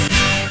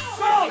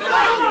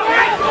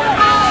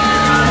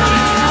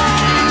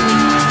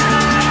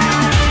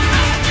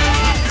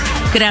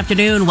Good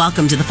afternoon.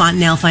 Welcome to the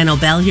Fontanelle Final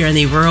Bell here on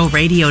the Rural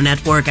Radio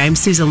Network. I'm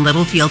Susan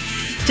Littlefield.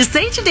 To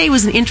say today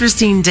was an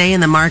interesting day in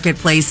the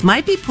marketplace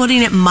might be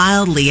putting it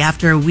mildly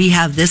after we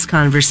have this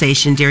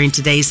conversation during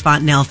today's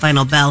Fontanelle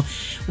Final Bell.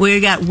 We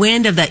got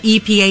wind of the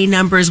EPA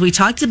numbers. We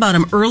talked about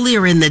them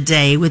earlier in the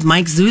day with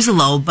Mike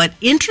Zuzolo, but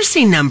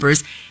interesting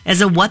numbers as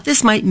to what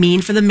this might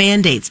mean for the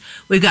mandates.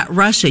 We've got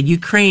Russia,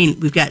 Ukraine,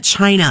 we've got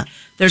China.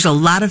 There's a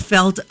lot of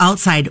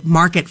outside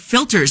market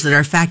filters that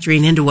are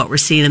factoring into what we're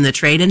seeing in the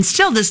trade. And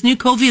still, this new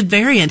COVID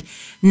variant,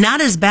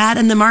 not as bad,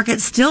 and the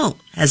market still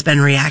has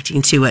been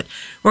reacting to it.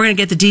 We're going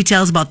to get the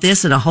details about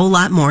this and a whole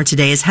lot more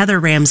today as Heather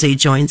Ramsey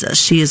joins us.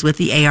 She is with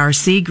the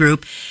ARC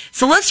Group.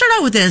 So let's start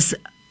out with this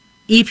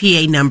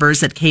EPA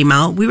numbers that came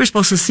out. We were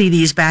supposed to see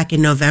these back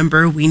in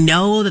November. We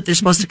know that they're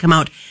supposed to come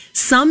out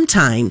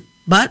sometime,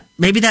 but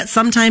maybe that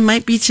sometime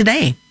might be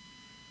today.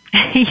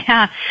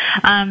 Yeah,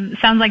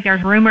 sounds like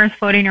there's rumors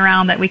floating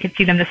around that we could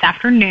see them this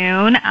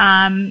afternoon.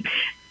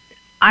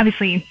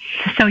 Obviously,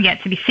 still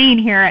yet to be seen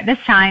here at this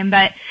time,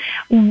 but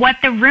what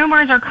the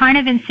rumors are kind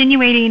of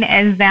insinuating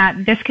is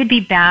that this could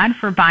be bad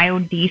for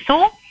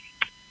biodiesel,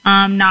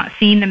 not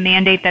seeing the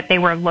mandate that they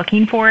were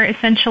looking for,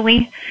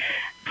 essentially.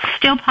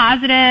 Still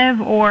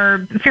positive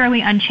or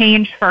fairly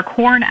unchanged for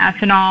corn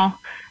ethanol,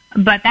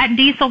 but that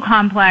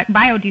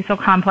biodiesel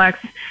complex,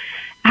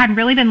 had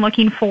really been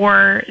looking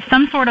for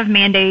some sort of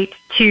mandate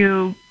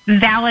to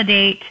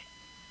validate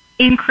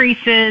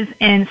increases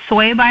in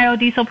soy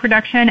biodiesel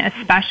production,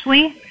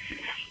 especially.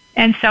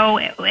 And so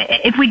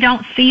if we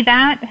don't see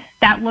that,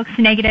 that looks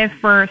negative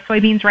for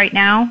soybeans right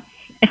now,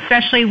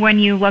 especially when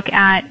you look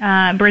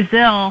at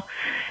Brazil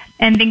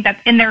and think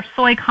that in their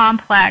soy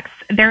complex,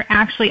 they're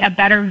actually a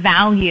better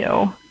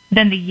value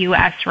than the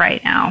U.S.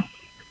 right now.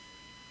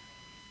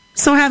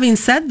 So having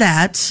said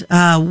that,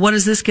 what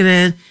is this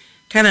going to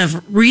kind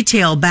of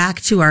retail back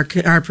to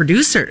our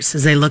producers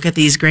as they look at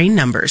these grain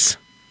numbers?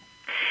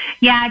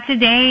 Yeah,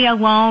 today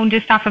alone,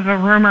 just off of a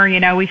rumor,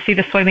 we see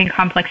the soybean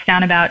complex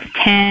down about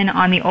 10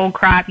 on the old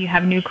crop. You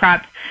have new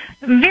crops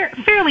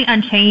fairly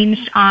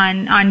unchanged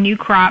on new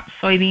crop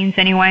soybeans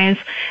anyways.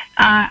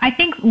 I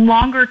think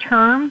longer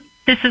term,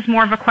 this is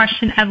more of a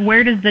question of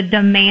where does the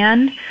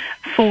demand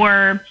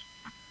for,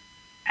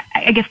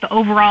 I guess, the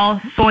overall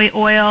soy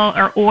oil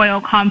or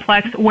oil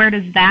complex, where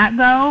does that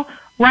go?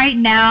 Right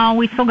now,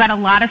 we still got a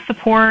lot of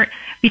support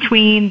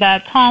between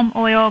the palm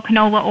oil,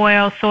 canola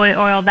oil, soy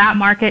oil. That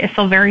market is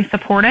still very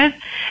supportive.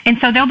 And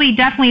so there'll be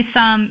definitely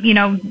some,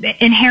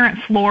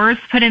 inherent floors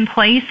put in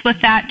place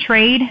with that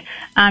trade,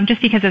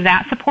 just because of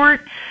that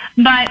support.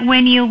 But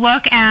when you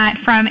look at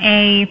from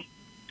a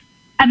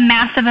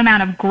massive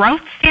amount of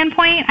growth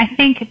standpoint, I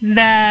think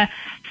the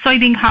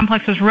soybean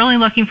complex was really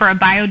looking for a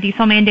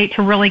biodiesel mandate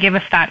to really give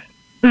us that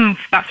oomph,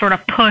 that sort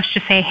of push to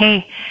say,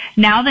 hey,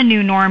 now the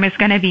new norm is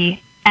going to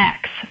be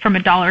X from a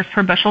dollars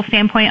per bushel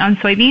standpoint on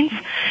soybeans.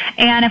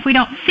 And if we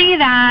don't see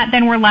that,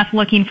 then we're left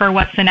looking for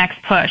what's the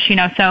next push,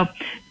 So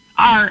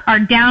our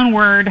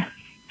downward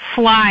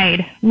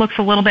slide looks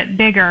a little bit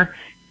bigger,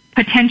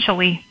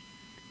 potentially,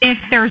 if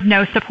there's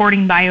no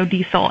supporting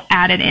biodiesel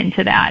added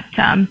into that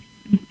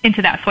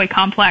soy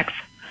complex.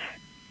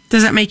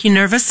 Does that make you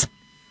nervous?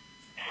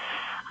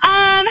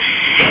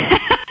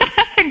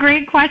 That's a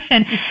great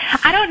question.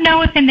 I don't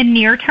know if in the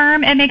near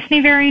term it makes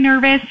me very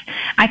nervous.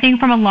 I think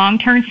from a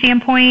long-term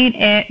standpoint,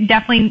 it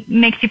definitely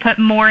makes you put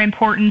more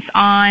importance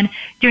on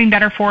doing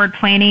better forward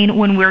planning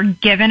when we're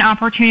given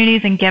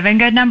opportunities and given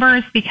good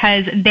numbers,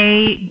 because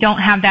they don't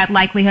have that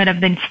likelihood of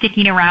them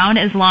sticking around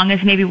as long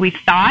as maybe we've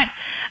thought,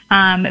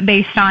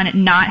 based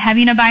on not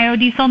having a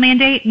biodiesel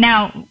mandate.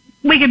 Now,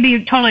 we could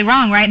be totally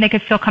wrong, right? They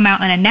could still come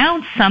out and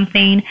announce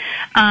something.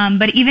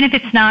 But even if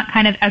it's not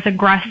kind of as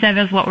aggressive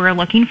as what we're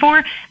looking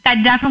for,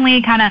 that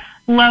definitely kind of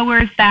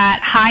lowers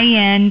that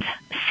high-end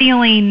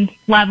ceiling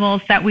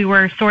levels that we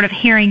were sort of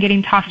hearing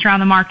getting tossed around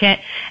the market.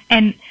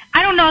 And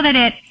I don't know that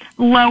it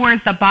lowers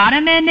the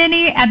bottom end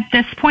any at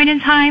this point in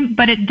time,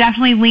 but it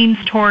definitely leans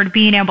toward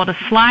being able to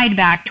slide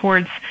back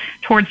towards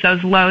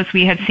those lows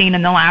we had seen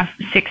in the last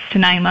 6 to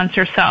 9 months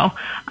or so.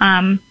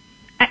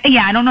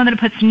 Yeah, I don't know that it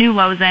puts new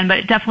lows in, but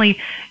it definitely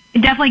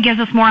gives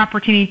us more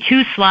opportunity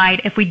to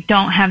slide if we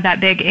don't have that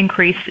big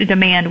increased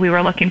demand we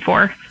were looking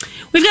for.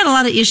 We've got a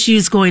lot of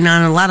issues going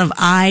on, a lot of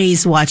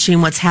eyes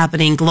watching what's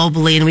happening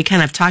globally, and we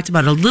kind of talked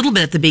about it a little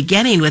bit at the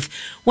beginning with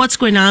what's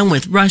going on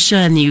with Russia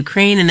and the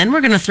Ukraine, and then we're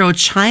going to throw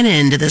China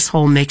into this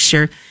whole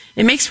mixture.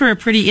 It makes for a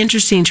pretty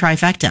interesting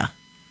trifecta.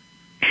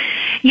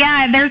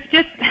 Yeah,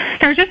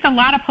 there's just a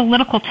lot of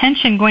political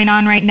tension going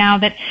on right now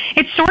that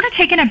it's sort of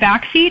taken a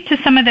backseat to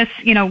some of this,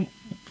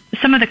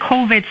 some of the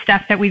COVID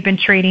stuff that we've been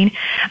trading,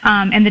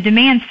 and the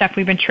demand stuff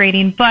we've been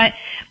trading. But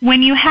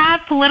when you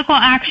have political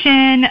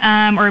action,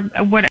 or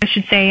what I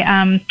should say,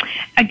 a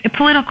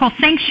political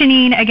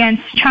sanctioning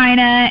against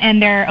China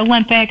and their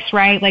Olympics,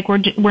 right? Like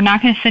we're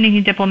not going to send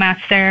any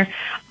diplomats there.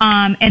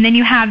 And then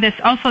you have this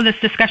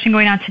discussion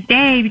going on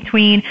today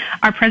between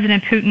our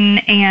President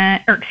Putin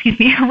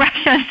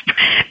Russia's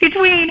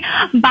between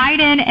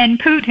Biden and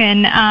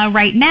Putin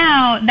right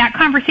now. That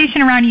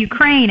conversation around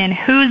Ukraine and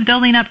who's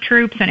building up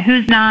troops and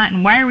who's not,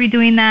 and why are we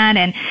doing that?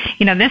 And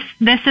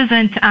this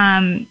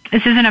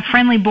isn't a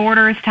friendly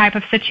borders type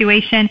of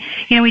situation.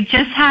 We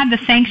just had the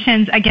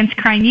sanctions against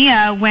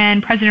Crimea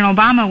when President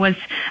Obama was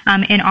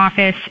in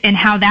office, and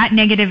how that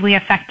negatively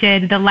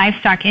affected the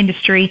livestock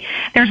industry.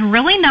 There's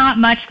really not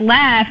much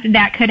left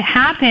that could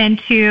happen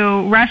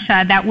to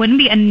Russia that wouldn't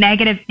be a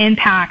negative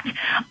impact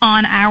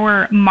on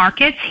our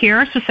markets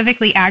here,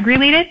 specifically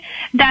ag-related.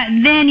 That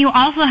then you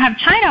also have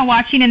China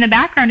watching in the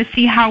background to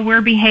see how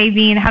we're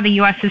behaving, how the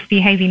U.S. is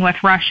behaving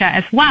with Russia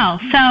as well.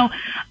 So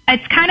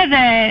it's kind of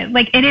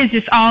it is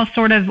just all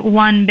sort of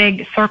one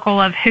big circle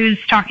of who's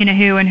talking to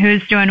who and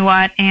who's doing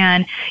what,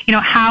 and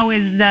how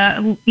is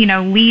the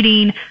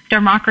leading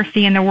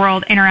democracy in the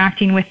world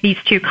interacting with these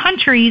two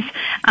countries.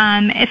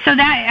 So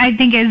that, I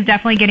think, is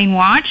definitely getting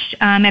watched.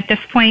 At this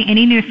point,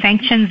 any new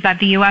sanctions that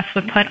the U.S.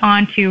 would put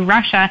onto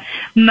Russia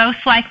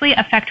most likely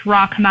affect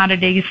raw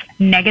commodities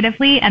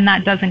negatively, and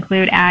that does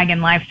include ag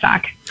and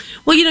livestock.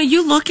 Well,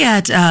 you look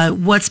at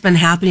what's been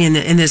happening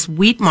in this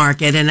wheat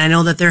market, and I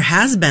know that there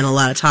has been a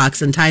lot of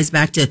talks and ties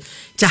back to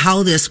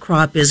how this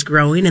crop is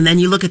growing. And then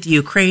you look at the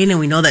Ukraine, and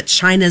we know that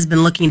China has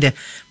been looking to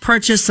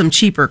purchase some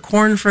cheaper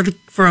corn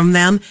from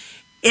them.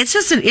 It's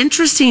just an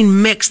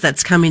interesting mix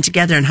that's coming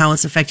together and how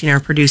it's affecting our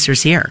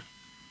producers here.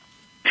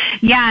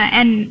 Yeah,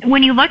 and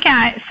when you look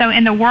at, so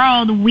in the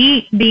world,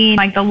 wheat being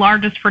like the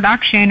largest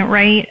production,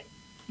 right,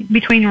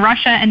 between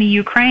Russia and the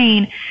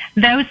Ukraine,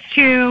 those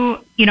two,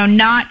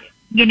 not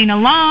getting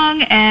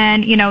along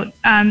and,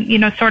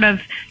 sort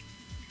of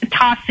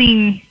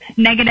tossing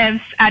negatives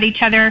at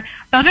each other.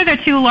 Those are the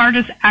two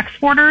largest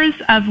exporters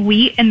of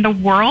wheat in the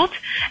world.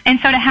 And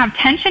so to have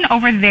tension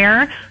over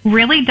there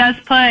really does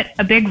put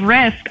a big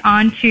risk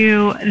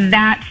onto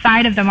that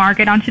side of the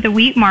market, onto the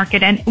wheat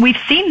market. And we've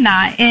seen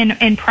that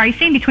in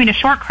pricing between a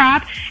short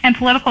crop and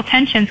political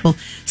tensions. Well,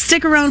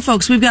 stick around,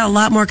 folks. We've got a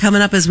lot more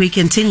coming up as we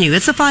continue.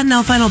 It's the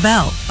Fontanelle Final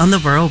Bell on the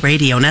Rural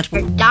Radio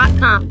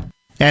Network.com.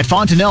 At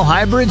Fontanelle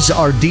Hybrids,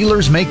 our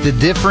dealers make the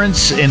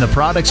difference in the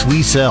products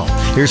we sell.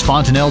 Here's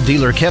Fontanelle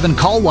dealer Kevin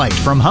Callwhite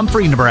from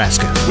Humphrey,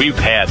 Nebraska. We've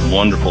had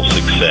wonderful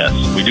success.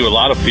 We do a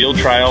lot of field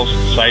trials,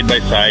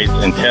 side-by-sides,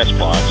 and test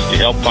plots to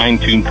help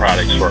fine-tune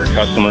products for our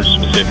customers'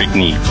 specific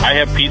needs. I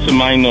have peace of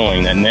mind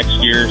knowing that next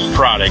year's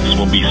products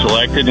will be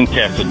selected and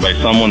tested by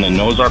someone that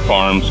knows our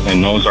farms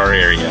and knows our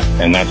area,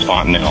 and that's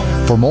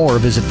Fontanelle. For more,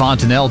 visit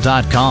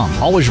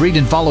Fontanelle.com. Always read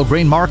and follow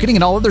grain marketing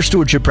and all other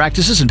stewardship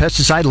practices and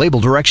pesticide label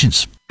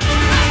directions.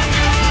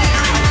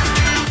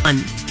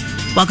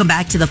 Welcome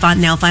back to the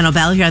Fontanelle Final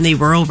Bell here on the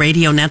Rural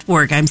Radio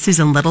Network. I'm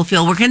Susan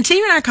Littlefield. We're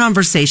continuing our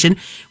conversation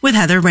with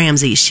Heather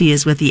Ramsey. She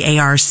is with the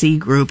ARC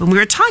Group, and we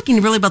were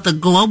talking really about the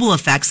global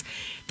effects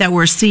that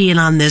we're seeing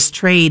on this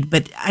trade.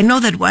 But I know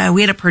that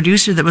we had a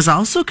producer that was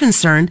also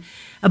concerned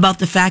about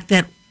the fact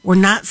that we're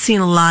not seeing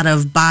a lot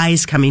of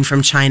buys coming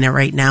from China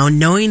right now,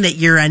 knowing that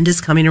year end is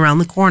coming around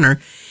the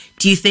corner.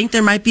 Do you think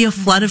there might be a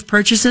flood of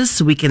purchases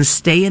so we can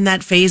stay in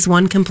that phase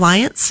 1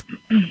 compliance?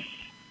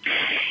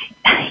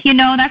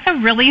 That's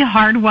a really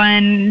hard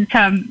one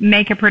to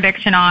make a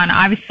prediction on,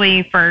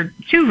 obviously for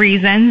two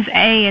reasons.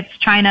 A, it's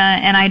China,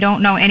 and I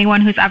don't know anyone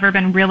who's ever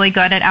been really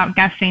good at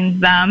outguessing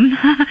them.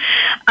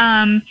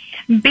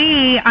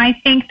 B, I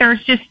think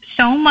there's just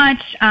so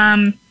much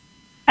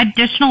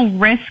additional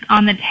risk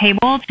on the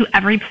table to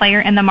every player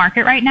in the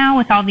market right now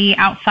with all the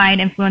outside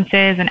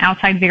influences and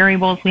outside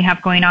variables we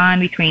have going on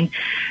between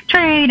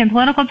trade and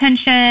political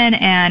tension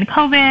and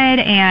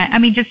COVID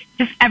and,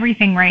 just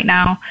everything right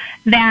now.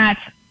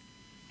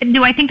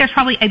 Do I think there's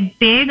probably a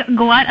big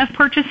glut of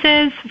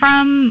purchases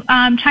from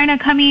China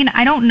coming?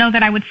 I don't know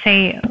that I would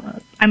say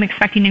I'm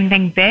expecting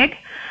anything big.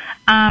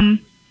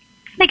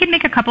 They could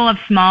make a couple of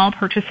small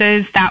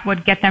purchases that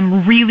would get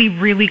them really,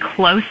 really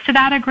close to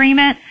that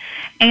agreement.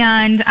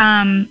 And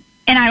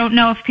I don't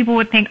know if people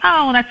would think,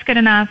 oh, well, that's good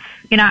enough.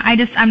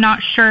 I'm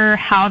not sure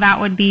how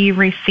that would be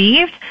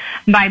received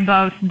by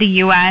both the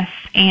U.S.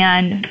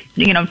 and,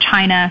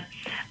 China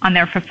on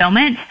their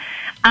fulfillment.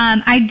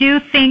 I do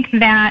think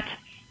that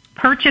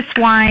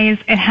purchase-wise,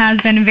 it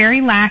has been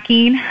very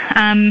lacking,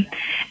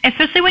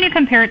 especially when you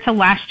compare it to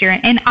last year.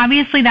 And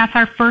obviously, that's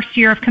our first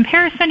year of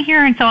comparison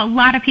here, and so a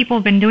lot of people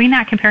have been doing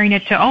that, comparing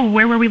it to,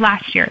 where were we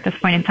last year at this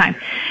point in time?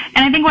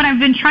 And I think what I've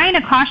been trying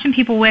to caution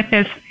people with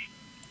is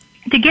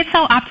to get so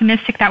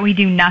optimistic that we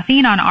do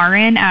nothing on our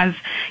end as,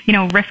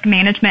 risk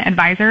management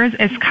advisors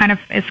is kind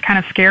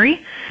of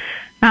scary.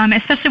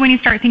 Especially when you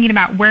start thinking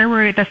about where we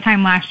were at this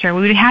time last year.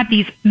 We had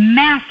these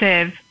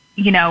massive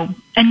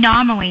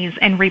anomalies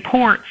in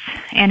reports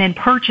and in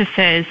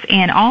purchases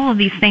and all of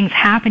these things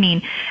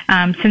happening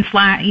since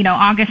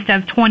August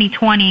of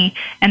 2020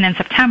 and then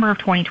September of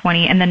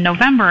 2020 and then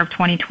November of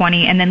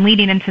 2020 and then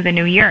leading into the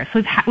new year.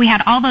 So we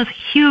had all those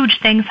huge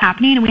things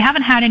happening, and we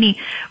haven't had any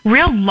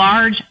real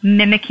large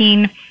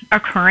mimicking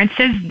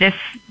occurrences this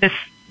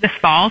this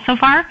fall so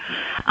far.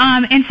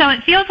 And so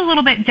it feels a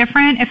little bit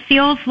different. It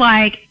feels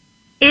like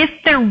if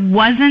there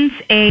wasn't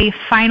a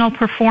final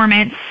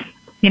performance,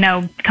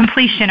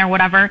 completion or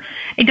whatever,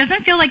 it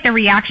doesn't feel like the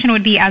reaction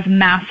would be as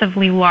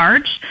massively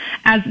large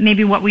as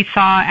maybe what we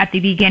saw at the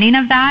beginning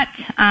of that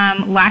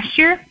last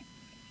year.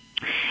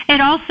 It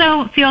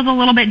also feels a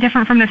little bit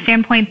different from the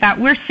standpoint that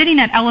we're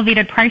sitting at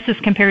elevated prices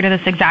compared to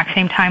this exact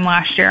same time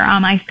last year.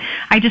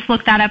 I just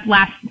looked that up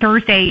last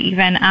Thursday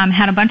even,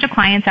 had a bunch of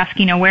clients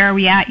asking, where are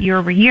we at year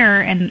over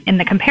year in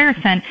the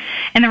comparison?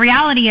 And the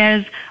reality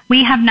is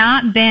we have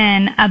not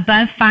been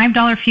above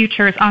 $5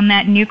 futures on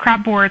that new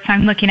crop board. So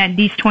I'm looking at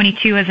these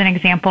 22 as an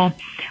example.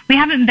 We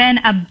haven't been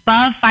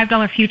above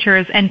 $5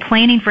 futures and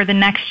planning for the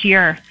next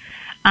year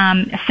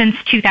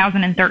since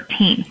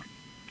 2013.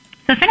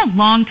 So it's been a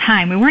long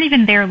time. We weren't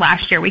even there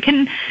last year.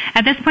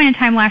 At this point in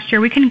time last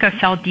year, we couldn't go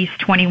sell D's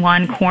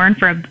 21 corn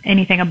for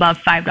anything above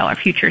 $5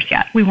 futures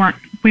yet. We were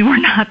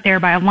not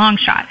there by a long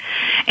shot.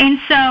 And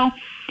so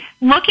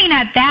looking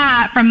at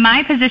that from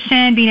my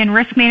position, being in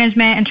risk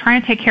management and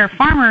trying to take care of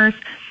farmers,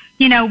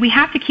 we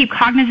have to keep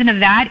cognizant of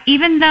that.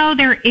 Even though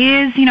there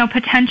is,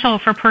 potential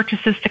for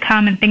purchases to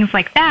come and things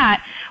like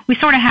that, we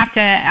sort of have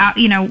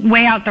to,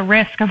 weigh out the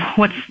risk of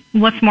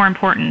what's more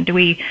important. Do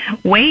we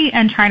wait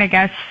and try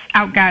to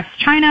outguess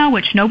China,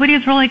 which nobody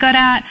is really good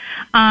at,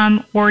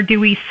 or do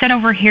we sit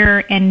over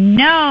here and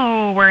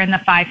know we're in the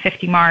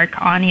 550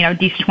 mark on,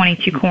 D's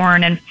 22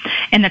 corn and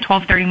in the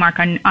 1230 mark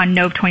on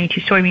Nov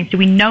 22 soybeans? Do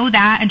we know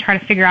that and try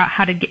to figure out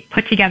how to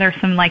put together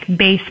some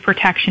base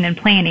protection and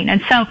planning?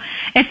 And so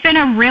it's been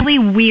a really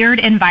weird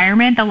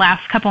environment the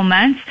last couple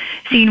months,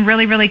 seeing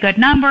really, really good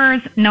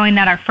numbers, knowing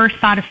that our first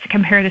thought is to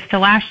compare this to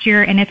last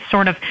year, and it's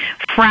sort of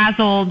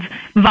frazzled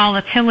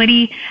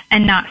volatility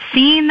and not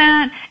seeing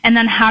that. And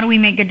then how do we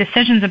make good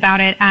decisions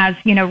about it as,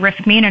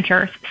 risk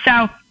managers?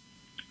 So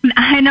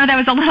I know that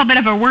was a little bit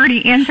of a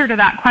wordy answer to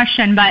that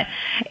question, but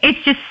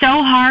it's just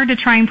so hard to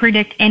try and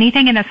predict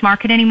anything in this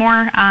market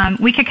anymore.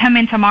 We could come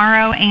in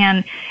tomorrow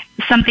and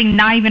something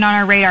not even on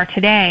our radar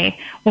today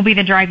will be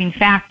the driving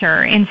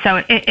factor. And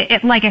so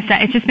it like I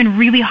said, it's just been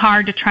really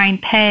hard to try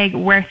and peg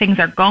where things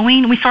are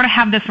going. We sort of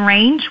have this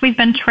range we've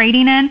been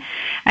trading in.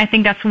 I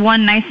think that's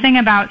one nice thing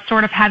about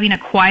sort of having a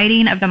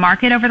quieting of the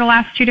market over the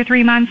last 2 to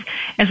 3 months,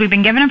 is we've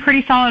been given a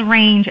pretty solid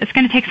range. It's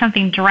going to take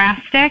something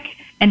drastic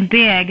and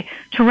big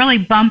to really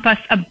bump us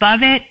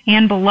above it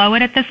and below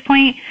it at this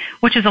point,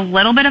 which is a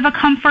little bit of a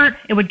comfort.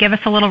 It would give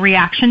us a little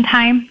reaction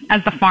time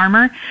as the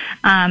farmer,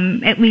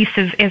 at least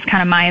is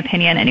kind of my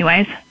opinion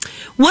anyways.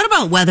 What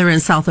about weather in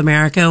South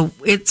America?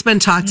 It's been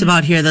talked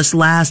about here this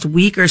last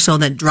week or so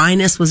that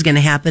dryness was going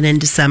to happen in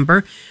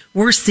December.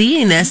 We're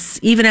seeing this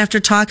even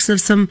after talks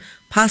of some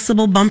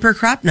possible bumper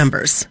crop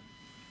numbers.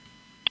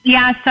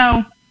 Yeah,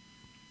 so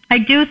I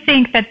do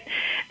think that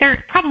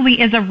there probably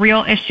is a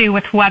real issue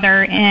with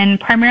weather in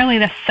primarily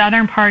the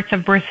southern parts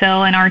of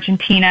Brazil and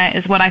Argentina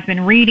is what I've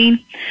been reading.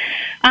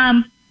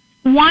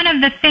 One of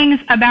the things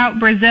about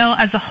Brazil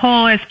as a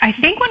whole is I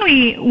think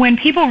when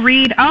people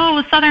read,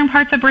 the southern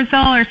parts of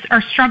Brazil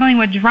are struggling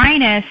with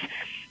dryness,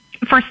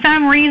 for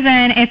some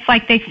reason it's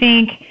like they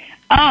think,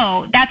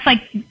 that's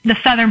like the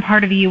southern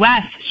part of the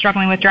U.S.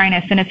 struggling with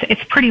dryness, and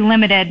it's pretty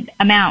limited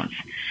amounts.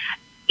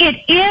 It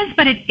is,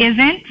 but it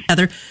isn't.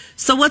 Heather,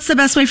 so what's the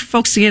best way for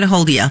folks to get a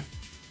hold of you?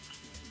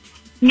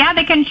 Yeah,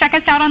 they can check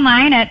us out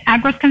online at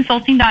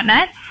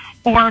agrosconsulting.net,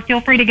 or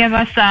feel free to give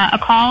us a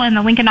call in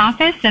the Lincoln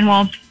office, and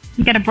we'll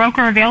get a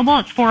broker available.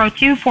 It's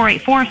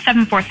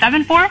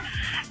 402-484-7474.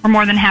 We're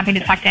more than happy to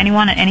talk to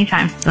anyone at any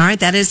time. All right,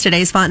 that is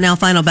today's Fontanelle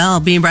Final Bell,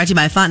 being brought to you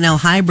by Fontanelle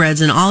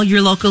Hybrids and all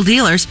your local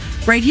dealers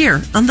right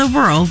here on the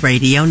Rural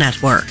Radio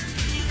Network.